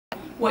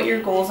what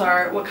your goals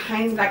are, what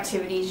kinds of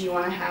activities you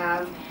want to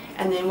have,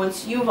 and then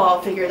once you've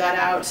all figured that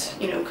out,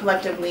 you know,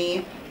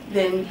 collectively,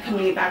 then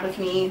coming back with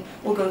me,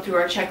 we'll go through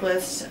our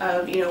checklist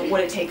of, you know,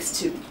 what it takes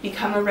to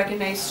become a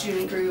recognized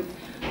student group,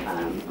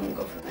 and we'll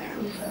go from there.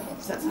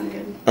 Does that sound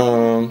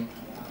good?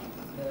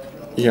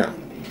 Yeah.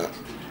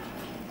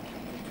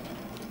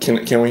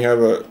 Can we have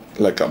a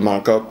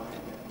mock-up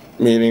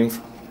meeting?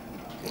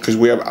 Because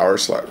we have our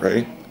slot,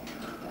 right?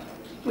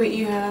 Wait,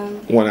 you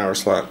have 1 hour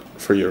slot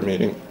for your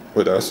meeting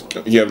with us.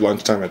 You have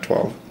lunchtime at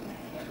 12.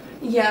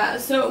 Yeah.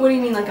 So what do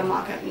you mean, like a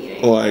mock-up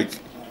meeting? Like,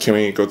 can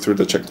we go through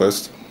the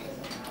checklist?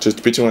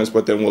 Just between us,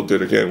 but then we'll do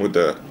it again with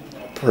the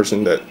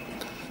person that,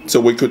 so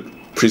we could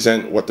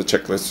present what the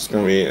checklist is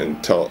going to be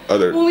and tell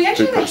other. Well, we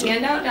actually have a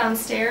handout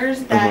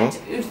downstairs that I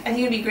think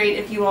it would be great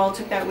if you all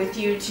took that with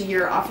you to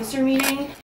your officer meeting.